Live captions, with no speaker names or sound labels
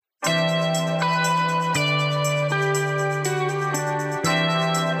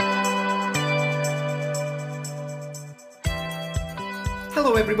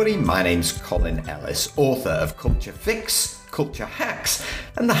everybody, my name's Colin Ellis, author of Culture Fix, Culture Hacks,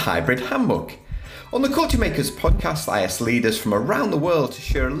 and the Hybrid Handbook. On the Culture Makers podcast, I ask leaders from around the world to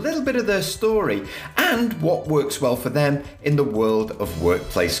share a little bit of their story and what works well for them in the world of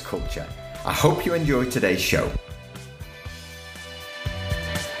workplace culture. I hope you enjoy today's show.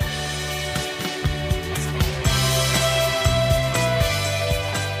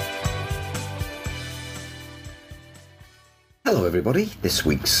 Hello everybody, this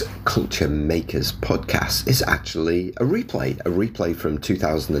week's Culture Makers podcast is actually a replay from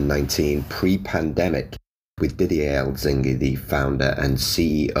 2019 pre-pandemic with Didier Elzinga, the founder and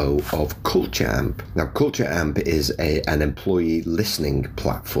CEO of Culture Amp. Now Culture Amp is an employee listening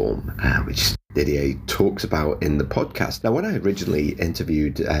platform which Didier talks about in the podcast. Now, when I originally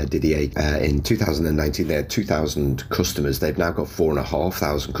interviewed Didier in 2019, they had 2,000 customers. They've now got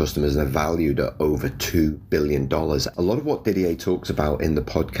 4,500 customers and are valued at over $2 billion. A lot of what Didier talks about in the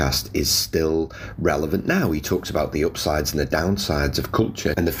podcast is still relevant now. He talks about the upsides and the downsides of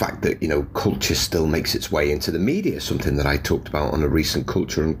culture and the fact that, culture still makes its way into the media, something that I talked about on a recent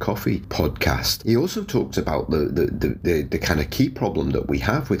Culture and Coffee podcast. He also talks about the kind of key problem that we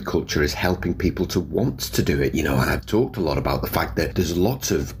have with culture is helping people to want to do it, and I've talked a lot about the fact that there's lots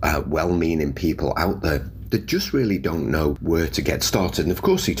of well-meaning people out there that just really don't know where to get started. And of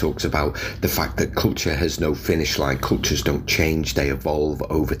course he talks about the fact that culture has no finish line. Cultures don't change, they evolve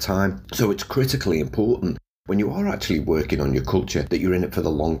over time. So it's critically important when you are actually working on your culture that you're in it for the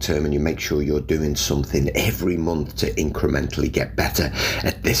long term and you make sure you're doing something every month to incrementally get better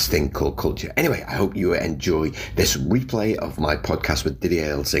at this thing called culture. Anyway, I hope you enjoy this replay of my podcast with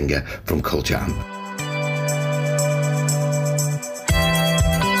Didier Elzinga from Culture Amp.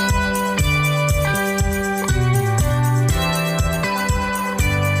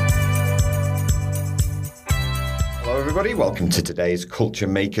 Everybody, welcome to today's Culture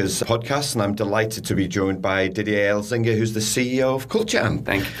Makers podcast, and I'm delighted to be joined by Didier Elzinga, who's the CEO of Culture Amp.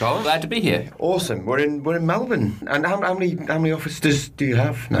 Thank you, Colin. Glad to be here. Awesome. We're in Melbourne. And how many offices do you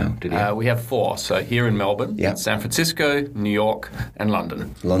have now, Didier? We have 4. So here in Melbourne, San Francisco, New York, and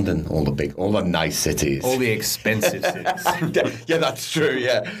London. London, all the nice cities, all the expensive cities. Yeah, that's true.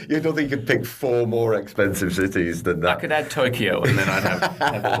 Yeah, you don't think you could pick 4 more expensive cities than that? I could add Tokyo, and then I'd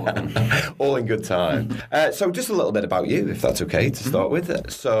have all of them. All in good time. So just a little bit about you, if that's okay to start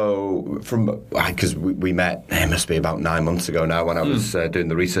with. So because we met, it must be about 9 months ago now when I was doing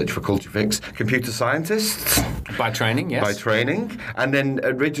the research for Culture Fix. Computer scientist. By training, yes. By training. And then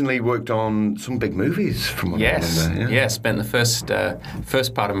originally worked on some big movies from what I remember. Yeah, spent the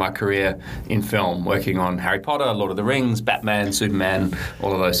first part of my career in film working on Harry Potter, Lord of the Rings, Batman, Superman,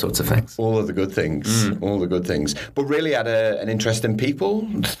 all of those sorts of things. All of the good things. All the good things. But really had an interest in people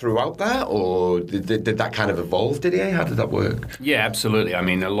throughout that, or did that kind of evolve, Didier? How did that work? Yeah, absolutely. I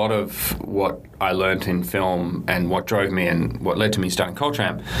mean, a lot of what I learned in film and what drove me and what led to me starting Culture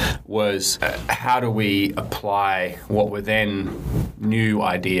Amp was how do we apply what were then new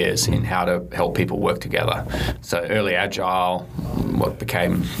ideas in how to help people work together. So early agile, what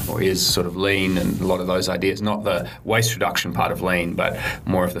became or is sort of lean, and a lot of those ideas, not the waste reduction part of lean, but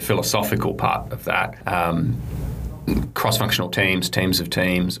more of the philosophical part of that. Cross-functional teams of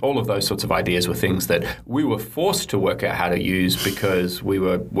teams, all of those sorts of ideas were things that we were forced to work out how to use because we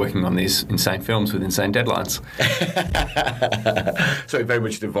were working on these insane films with insane deadlines. So it very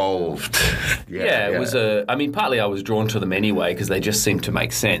much evolved. It was partly I was drawn to them anyway because they just seemed to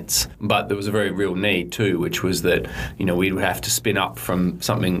make sense. But there was a very real need too, which was that, we would have to spin up from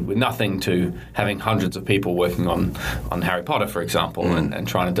something with nothing to having hundreds of people working on Harry Potter, for example, and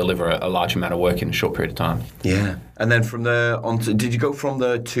trying to deliver a large amount of work in a short period of time. Yeah. And then from there on did you go from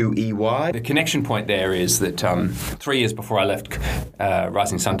there to EY? The connection point there is that 3 years before I left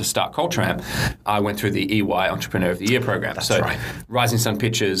Rising Sun to start Culture Amp, I went through the EY Entrepreneur of the Year program. That's right. Rising Sun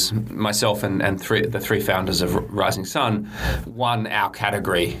Pictures, myself and the three founders of Rising Sun won our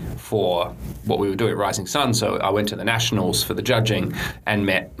category for what we were doing at Rising Sun. So I went to the Nationals for the judging and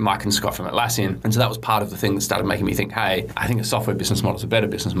met Mike and Scott from Atlassian. And so that was part of the thing that started making me think, hey, I think a software business model is a better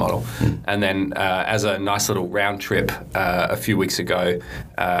business model. And then as a nice little round trip a few weeks ago,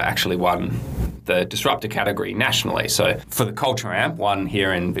 actually won the disruptor category nationally. So for the Culture Amp, won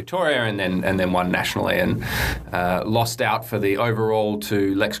here in Victoria and then won nationally, and lost out for the overall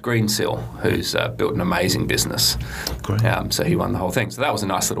to Lex Greensill, who's built an amazing business. Great. So he won the whole thing. So that was a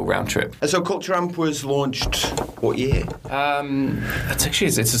nice little round trip. And so Culture Amp was launched what year?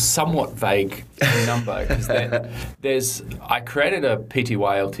 It's a somewhat vague number because I created a PTY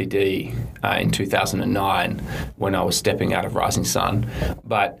Ltd in 2009 when I was stepping out of Rising Sun,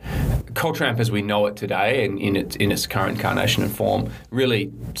 but Culture Amp as we we know it today and in its current incarnation and form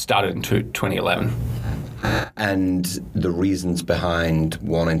really started in 2011. And the reasons behind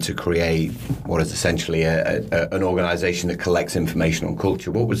wanting to create what is essentially an organisation that collects information on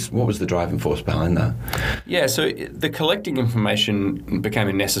culture, what was the driving force behind that? Yeah, so the collecting information became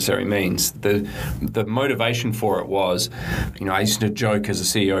a necessary means. The motivation for it was, I used to joke as a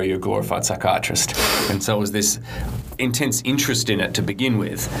CEO, you're a glorified psychiatrist. And so it was this intense interest in it to begin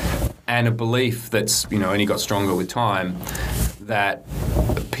with, and a belief that's, only got stronger with time, that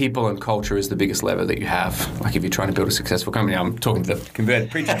people and culture is the biggest lever that you have. Like if you're trying to build a successful company, I'm talking to the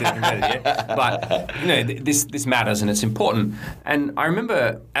converted preacher to the converted, yeah. But this matters and it's important. And I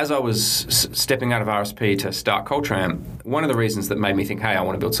remember as I was stepping out of RSP to start Culture Amp, one of the reasons that made me think, hey, I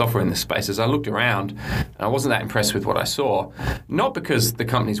want to build software in this space is I looked around and I wasn't that impressed with what I saw. Not because the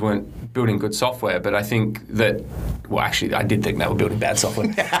companies weren't building good software, but I think that, well, actually, I did think they were building bad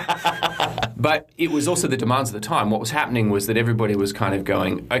software. But it was also the demands of the time. What was happening was that everybody was kind of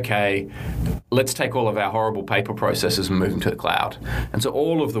going, okay, let's take all of our horrible paper processes and move them to the cloud. And so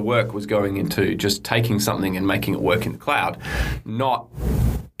all of the work was going into just taking something and making it work in the cloud, not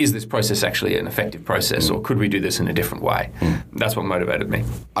is this process actually an effective process or could we do this in a different way? That's what motivated me.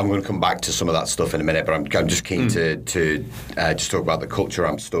 I'm going to come back to some of that stuff in a minute, but I'm just keen to just talk about the Culture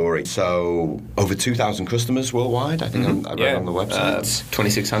Amp story. So over 2,000 customers worldwide, I think I read on the website.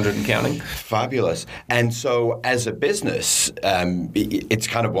 2,600 and counting. Fabulous. And so as a business, it's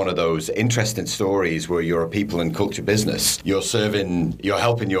kind of one of those interesting stories where you're a people and culture business. You're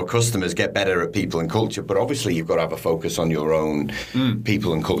helping your customers get better at people and culture, but obviously you've got to have a focus on your own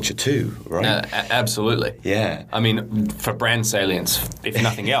people and culture too, right? Absolutely. Yeah. I mean, for brand salience, if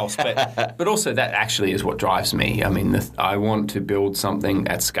nothing else, but also that actually is what drives me. I mean, I want to build something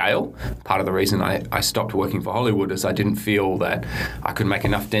at scale. Part of the reason I stopped working for Hollywood is I didn't feel that I could make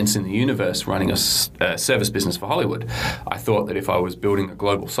enough dents in the universe running a service business for Hollywood. I thought that if I was building a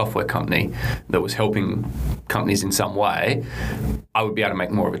global software company that was helping companies in some way, I would be able to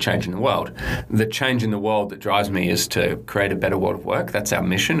make more of a change in the world. The change in the world that drives me is to create a better world of work. That's our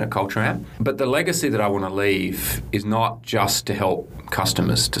mission at Culture Amp. But the legacy that I want to leave is not just to help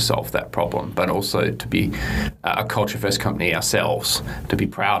customers to solve that problem, but also to be a culture-first company ourselves, to be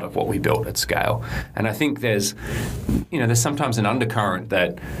proud of what we built at scale. And I think there's sometimes an undercurrent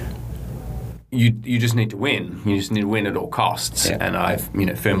that you just need to win. You just need to win at all costs. Yeah. And I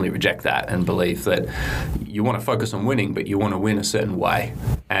firmly reject that and believe that you want to focus on winning, but you want to win a certain way.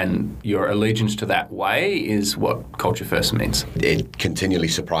 And your allegiance to that way is what Culture First means. It continually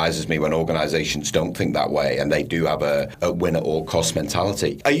surprises me when organizations don't think that way and they do have a win at all cost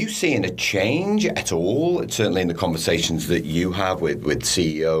mentality. Are you seeing a change at all, certainly in the conversations that you have with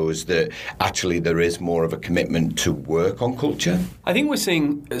CEOs, that actually there is more of a commitment to work on culture? I think we're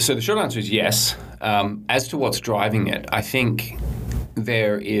seeing, so the short answer is yes. As to what's driving it, I think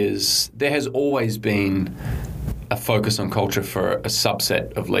there has always been a focus on culture for a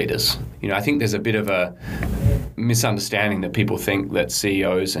subset of leaders. I think there's a bit of a misunderstanding that people think that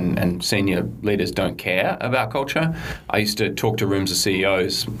CEOs and senior leaders don't care about culture. I used to talk to rooms of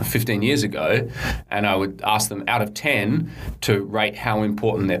CEOs 15 years ago, and I would ask them out of 10 to rate how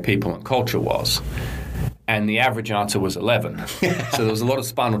important their people and culture was. And the average answer was 11. So there was a lot of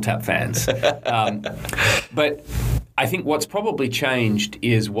Spinal Tap fans. But I think what's probably changed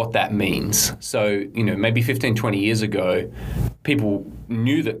is what that means. So, maybe 15, 20 years ago, people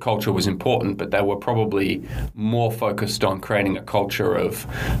knew that culture was important, but they were probably more focused on creating a culture of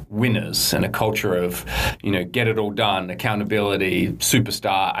winners and a culture of, get it all done, accountability,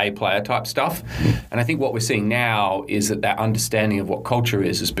 superstar, A-player type stuff. And I think what we're seeing now is that understanding of what culture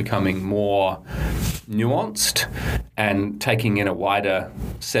is becoming more nuanced and taking in a wider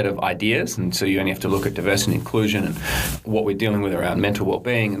set of ideas. And so you only have to look at diversity and inclusion and what we're dealing with around mental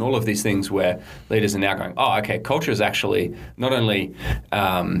well-being and all of these things where leaders are now going, oh, okay, culture is actually not only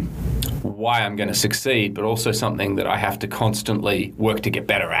why I'm going to succeed, but also something that I have to constantly work to get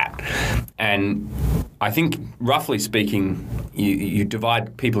better at. And I think, roughly speaking, you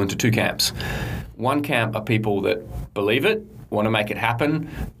divide people into two camps. One camp are people that believe it, want to make it happen,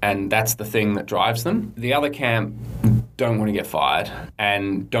 and that's the thing that drives them. The other camp don't want to get fired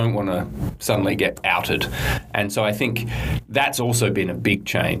and don't want to suddenly get outed. And so I think that's also been a big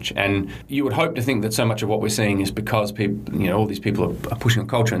change. And you would hope to think that so much of what we're seeing is because people, all these people are pushing on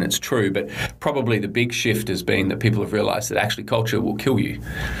culture, and it's true, but probably the big shift has been that people have realized that actually culture will kill you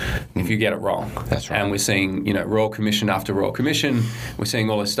if you get it wrong. That's right. And we're seeing, Royal Commission after Royal Commission, we're seeing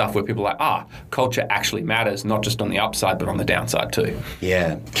all this stuff where people are like, culture actually matters, not just on the upside, but on the downside too.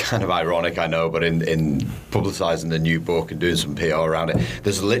 Yeah, kind of ironic, I know, but in publicizing the new book, book and doing some PR around it,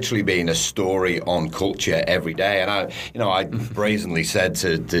 there's literally been a story on culture every day. And I brazenly said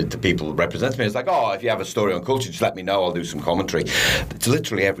to people who represent me, it's like, oh, if you have a story on culture, just let me know, I'll do some commentary. It's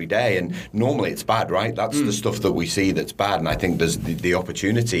literally every day, and normally it's bad, right? That's the stuff that we see that's bad, and I think there's the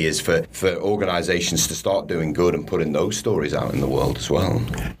opportunity is for organisations to start doing good and putting those stories out in the world as well.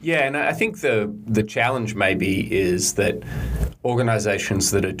 Yeah, and I think the challenge maybe is that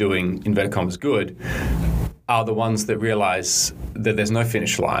organisations that are doing, inverted commas, good are the ones that realise that there's no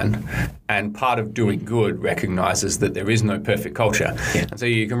finish line, and part of doing good recognises that there is no perfect culture. Yeah. And so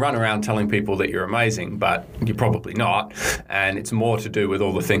you can run around telling people that you're amazing, but you're probably not, and it's more to do with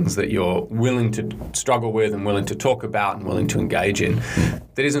all the things that you're willing to struggle with and willing to talk about and willing to engage in.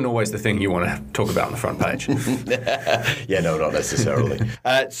 That isn't always the thing you want to talk about on the front page. Yeah, no, not necessarily.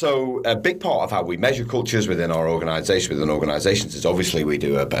 So a big part of how we measure cultures within our organisation, within organisations, is obviously we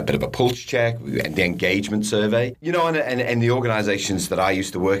do a bit of a pulse check, the engagement survey. You know, and the organisations that I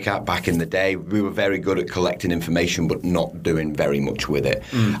used to work at back in the day, we were very good at collecting information but not doing very much with it.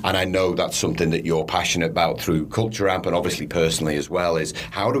 And I know that's something that you're passionate about through Culture Amp, and obviously personally as well, is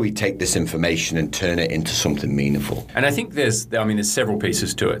how do we take this information and turn it into something meaningful? And I think there's several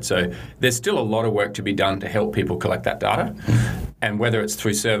pieces to it. So there's still a lot of work to be done to help people collect that data. And whether it's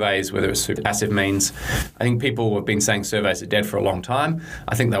through surveys, whether it's through passive means, I think people have been saying surveys are dead for a long time.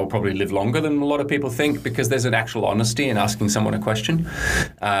 I think they will probably live longer than a lot of people think, because there's an actual honesty in asking someone a question.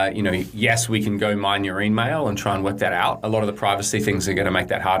 Yes, we can go mine your email and try and work that out. A lot of the privacy things are going to make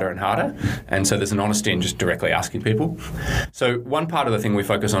that harder and harder. And so there's an honesty in just directly asking people. So one part of the thing we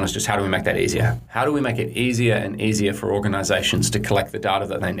focus on is just how do we make that easier? How do we make it easier and easier for organizations to collect the data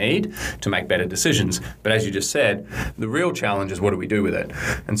that they need to make better decisions? But as you just said, the real challenge is what do we do with it?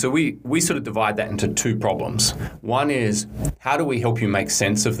 And so we sort of divide that into two problems. One is how do we help you make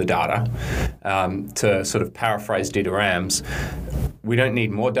sense of the data? To sort of paraphrase Dieter Rams, we don't need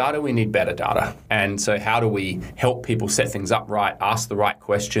more data, we need better data. And so how do we help people set things up right, ask the right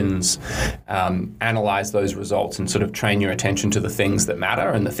questions, analyze those results, and sort of train your attention to the things that matter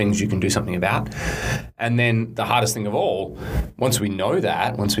and the things you can do something about. And then the hardest thing of all, once we know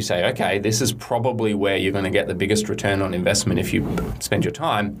that, once we say, okay, this is probably where you're going to get the biggest return on investment if you spend your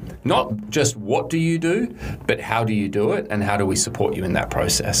time, not just what do you do, but how do you do it, and how do we support you in that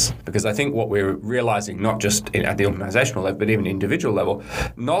process? Because I think what we're realizing, not just at the organizational level, but even individual level,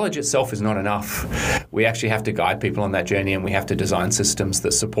 knowledge itself is not enough. We actually have to guide people on that journey, and we have to design systems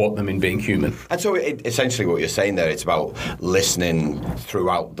that support them in being human. And so essentially what you're saying there, it's about listening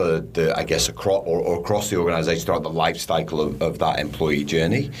throughout the I guess, across the organization, throughout the life cycle of that employee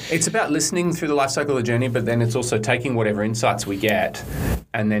journey. It's about listening through the life cycle of the journey, but then it's also taking whatever insights we get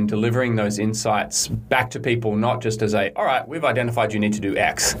and then delivering those insights back to people, not just as all right, we've identified you need to do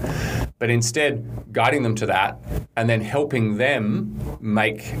X, but instead guiding them to that and then helping them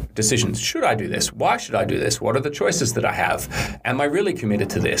make decisions. Should I do this? Why should I do this? What are the choices that I have? Am I really committed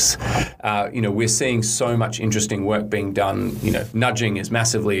to this? We're seeing so much interesting work being done. Nudging is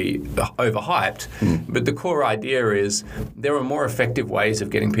massively overhyped, but the core idea is there are more effective ways of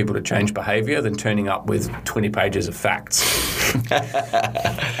getting people to change behavior than turning up with 20 pages of facts.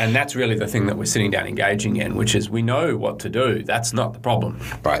 And that's really the thing that we're sitting down engaging in, which is we know what to do. That's not the problem.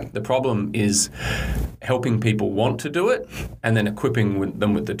 Right. The problem is helping people want to do it and then equipping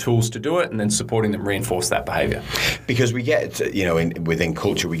them with the tools to do it and then supporting them reinforce that behavior. Because we get, within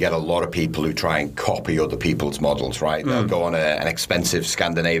culture, we get a lot of people who try and copy other people's models, right? They'll go on an expensive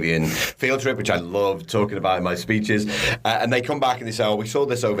Scandinavian field trip, which I love talking about in my speeches, and they come back and they say, we saw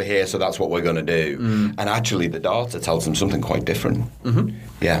this over here, so that's what we're going to do. And actually the data tells them something quite different.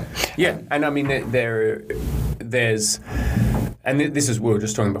 Yeah. Yeah, and I mean, there's... And this is, we were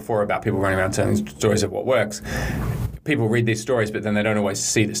just talking before about people running around telling stories of what works. People read these stories, but then they don't always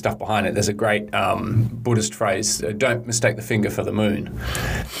see the stuff behind it. There's a great Buddhist phrase, don't mistake the finger for the moon.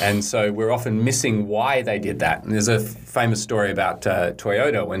 And so we're often missing why they did that. And there's a famous story about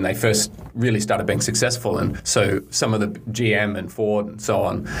Toyota when they first really started being successful. And so some of the GM and Ford and so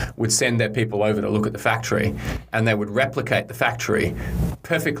on would send their people over to look at the factory, and they would replicate the factory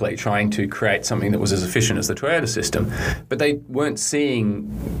perfectly, trying to create something that was as efficient as the Toyota system. But they weren't seeing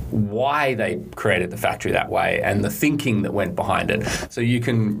why they created the factory that way and the thinking that went behind it. So you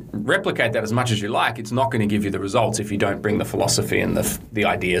can replicate that as much as you like. It's not going to give you the results if you don't bring the philosophy and the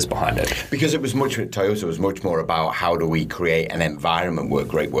ideas behind it. Because Toyota was much more about how do we create an environment where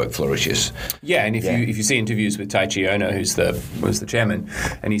great work flourishes. Yeah, and if you see interviews with Taiichi Ohno, was the chairman,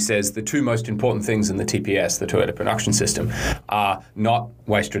 and he says the two most important things in the TPS, the Toyota Production System, are not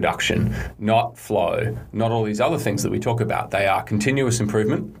waste reduction, not flow, not all these other things that we talk about. They are continuous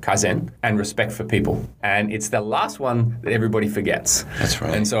improvement Kaizen, and respect for people. And it's the last one that everybody forgets. That's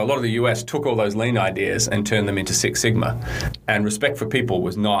right. And so a lot of the US took all those lean ideas and turned them into Six Sigma. And respect for people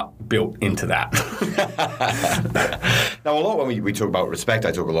was not built into that. Now, a lot when we talk about respect,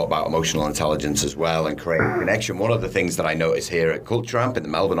 I talk a lot about emotional intelligence as well and creating connection. One of the things that I notice here at Culture Amp in the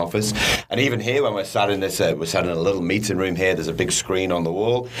Melbourne office, and even here when we're sat in this, we're sat in a little meeting room here, there's a big screen on the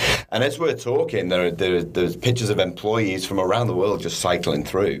wall. And as we're talking, there's pictures of employees from around the world just cycling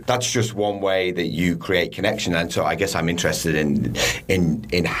through. That's just one way that you create connection. And so I guess I'm interested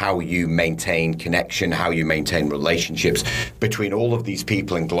in how you maintain connection, how you maintain relationships between all of these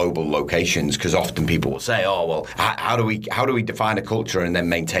people in global locations, because often people will say, oh, well, how do we define a culture and then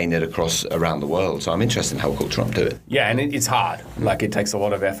maintain it around the world? So I'm interested in how Culture Amp do it. Yeah, and it's hard. Like, it takes a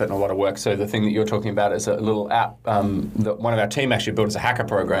lot of effort and a lot of work. So the thing that you're talking about is a little app that one of our team actually built as a hacker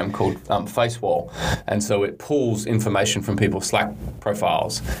program called FaceWall. And so it pulls information from people's Slack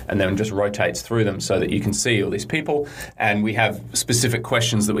profiles and then just rotates through them so that you can see all these people. And we have specific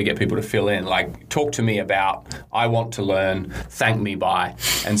questions that we get people to fill in, like, talk to me about, I want to learn, thank me by.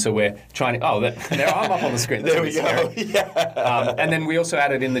 And so we're trying to, there I'm up on the screen. There we go. Yeah. And then we also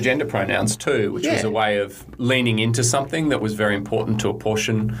added in the gender pronouns too, which was a way of leaning into something that was very important to a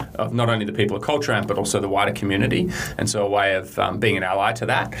portion of not only the people at Culture Amp, but also the wider community. And so a way of being an ally to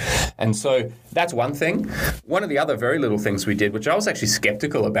that. And so that's one thing. One of the other very little things we did, which I was actually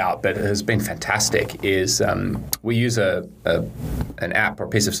skeptical about, but has been fantastic, is we use an app or a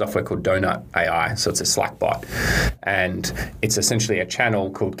piece of software called Donut AI. So it's a Slack bot. And it's essentially a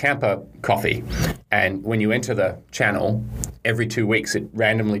channel called Camper Coffee. And when you enter the channel, every 2 weeks it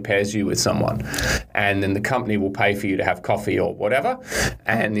randomly pairs you with someone. And then the company will pay for you to have coffee or whatever.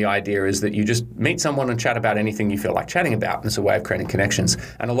 And the idea is that you just meet someone and chat about anything you feel like chatting about. It's a way of creating connections.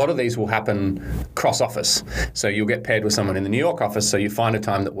 And a lot of these will happen cross-office. So you'll get paired with someone in the New York office, so you find a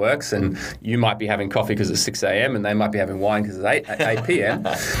time that works, and you might be having coffee because it's 6 a.m. and they might be having wine because it's 8 p.m.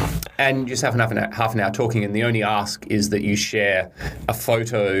 And you just have half an hour talking, and the only ask is that you share a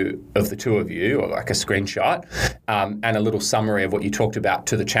photo of the two of you, or like a screenshot, and a little summary of what you talked about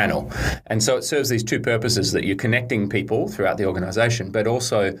to the channel. And so it serves these two purposes, that you're connecting people throughout the organization, but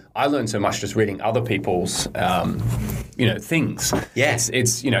also I learned so much just reading other people's things. Yes.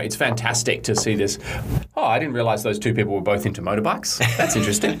 It's fantastic to see this. Oh, I didn't realize those two people were both into motorbikes. That's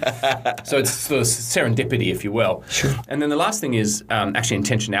interesting. So it's sort of serendipity, if you will. Sure. And then the last thing is actually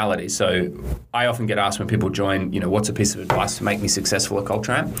intentionality. So I often get asked when people join, what's a piece of advice to make me successful at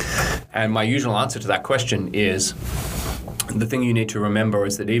Culture Amp? And my usual answer to that question is, the thing you need to remember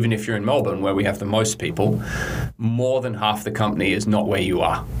is that even if you're in Melbourne, where we have the most people, more than half the company is not where you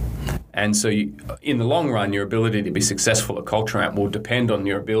are. And so in the long run, your ability to be successful at Culture Amp will depend on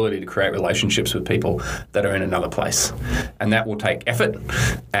your ability to create relationships with people that are in another place. And that will take effort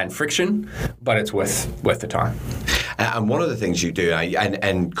and friction, but it's worth the time. And one of the things you do,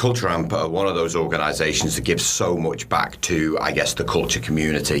 and Culture Amp are one of those organizations that gives so much back to, I guess, the culture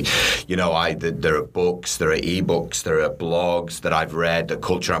community. There are books, there are ebooks, there are blogs that I've read that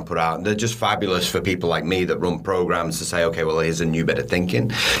Culture Amp put out, and they're just fabulous for people like me that run programs to say, okay, well, here's a new bit of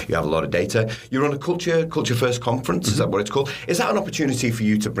thinking. You have a lot of data. You run a Culture First conference, is that what it's called? Is that an opportunity for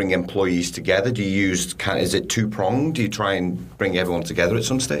you to bring employees together? Do you use, is it two-pronged? Do you try and bring everyone together at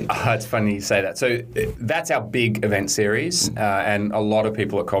some stage? It's funny you say that. So that's our big event series, and a lot of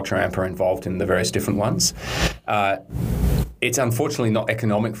people at Culture Amp are involved in the various different ones. It's unfortunately not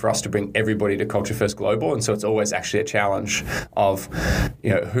economic for us to bring everybody to Culture First Global, and so it's always actually a challenge of,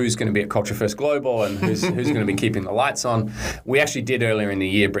 who's going to be at Culture First Global and who's going to be keeping the lights on. We actually did earlier in the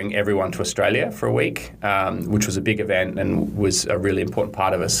year bring everyone to Australia for a week, which was a big event and was a really important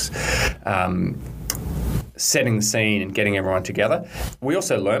part of us setting the scene and getting everyone together. We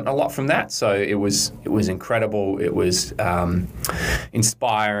also learned a lot from that. So it was incredible. It was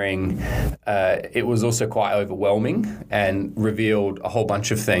inspiring. It was also quite overwhelming and revealed a whole bunch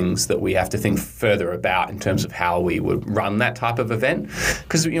of things that we have to think further about in terms of how we would run that type of event.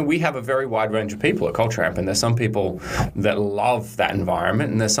 Because we have a very wide range of people at Culture Amp, and there's some people that love that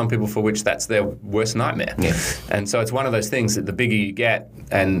environment, and there's some people for which that's their worst nightmare. Yeah. And so it's one of those things that the bigger you get,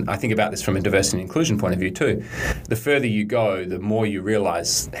 and I think about this from a diversity and inclusion point of view too, the further you go, the more you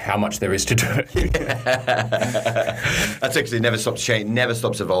realize how much there is to do. That's actually never stops changing, never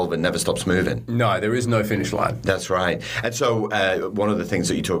stops evolving, never stops moving. No, there is no finish line. That's right. And so one of the things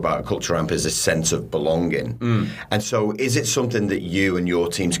that you talk about at Culture Amp is this sense of belonging. And so is it something that you and your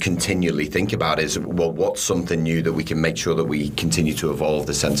teams continually think about, is, well, what's something new that we can make sure that we continue to evolve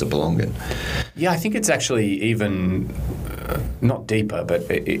the sense of belonging? Yeah, I think it's actually even not deeper, but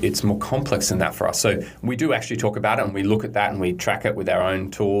it's more complex than that for us. So we do actually talk about it, and we look at that, and we track it with our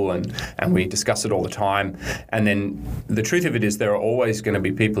own tool, and we discuss it all the time. And then the truth of it is there are always going to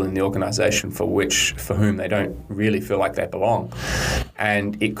be people in the organisation for whom they don't really feel like they belong.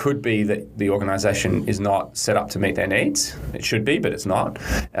 And it could be that the organisation is not set up to meet their needs. It should be, but it's not.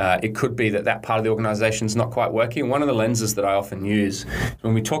 It could be that part of the organisation is not quite working. One of the lenses that I often use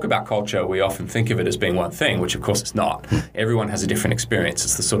when we talk about culture, we often think of it as being one thing, which of course it's not. Everyone has a different experience.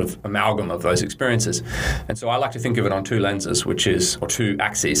 It's the sort of amalgam of those experiences. And so I like to think of it on two lenses, or two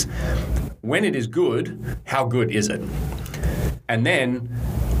axes. When it is good, how good is it? And then,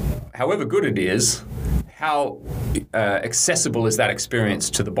 however good it is, how accessible is that experience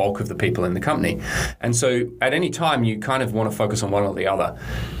to the bulk of the people in the company? And so at any time, you kind of want to focus on one or the other.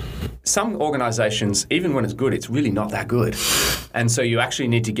 Some organizations, even when it's good, it's really not that good. And so you actually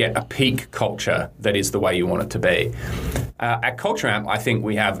need to get a peak culture that is the way you want it to be. At Culture Amp, I think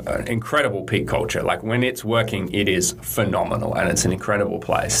we have an incredible peak culture. Like when it's working, it is phenomenal and it's an incredible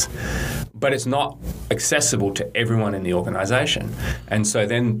place. But it's not accessible to everyone in the organization. And so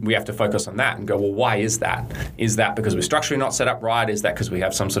then we have to focus on that and go, well, why is that? Is that because we're structurally not set up right? Is that because we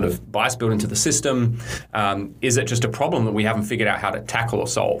have some sort of bias built into the system? Is it just a problem that we haven't figured out how to tackle or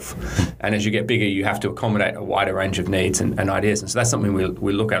solve? And as you get bigger, you have to accommodate a wider range of needs and ideas. And so that's something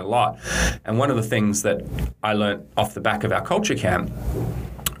we look at a lot. And one of the things that I learned off the back of our Culture Camp,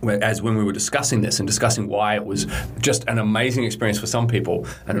 when we were discussing this and discussing why it was just an amazing experience for some people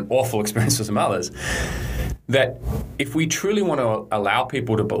and an awful experience for some others, that if we truly want to allow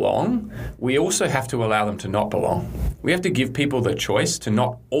people to belong, we also have to allow them to not belong. We have to give people the choice to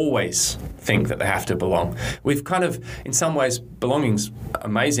not always think that they have to belong. We've kind of, in some ways, belonging's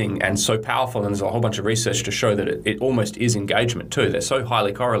amazing and so powerful, and there's a whole bunch of research to show that it almost is engagement too. They're so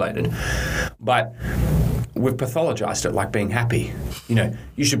highly correlated. But we've pathologized it like being happy.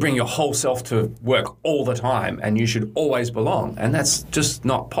 You should bring your whole self to work all the time and you should always belong. And that's just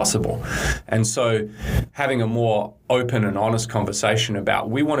not possible. And so having a more open and honest conversation about,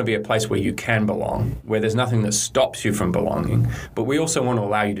 we want to be a place where you can belong, where there's nothing that stops you from belonging, but we also want to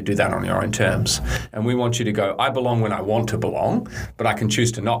allow you to do that on your own terms. And we want you to go, I belong when I want to belong, but I can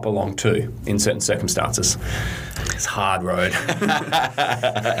choose to not belong too in certain circumstances. It's a hard road.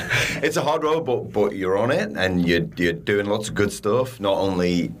 It's a hard road, but you're on it and you're doing lots of good stuff, not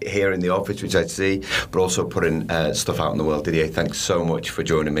only here in the office, which I see, but also putting stuff out in the world. Didier, thanks so much for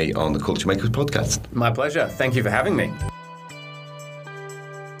joining me on the Culture Makers podcast. My pleasure. Thank you for having me.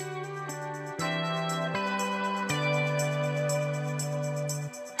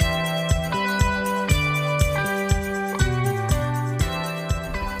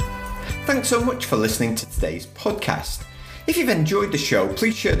 Thanks so much for listening to today's podcast. If you've enjoyed the show,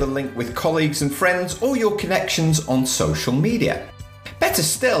 please share the link with colleagues and friends or your connections on social media. Better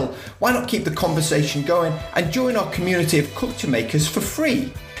still, why not keep the conversation going and join our community of culture makers for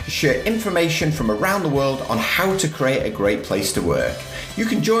free to share information from around the world on how to create a great place to work. You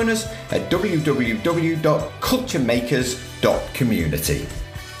can join us at www.culturemakers.community.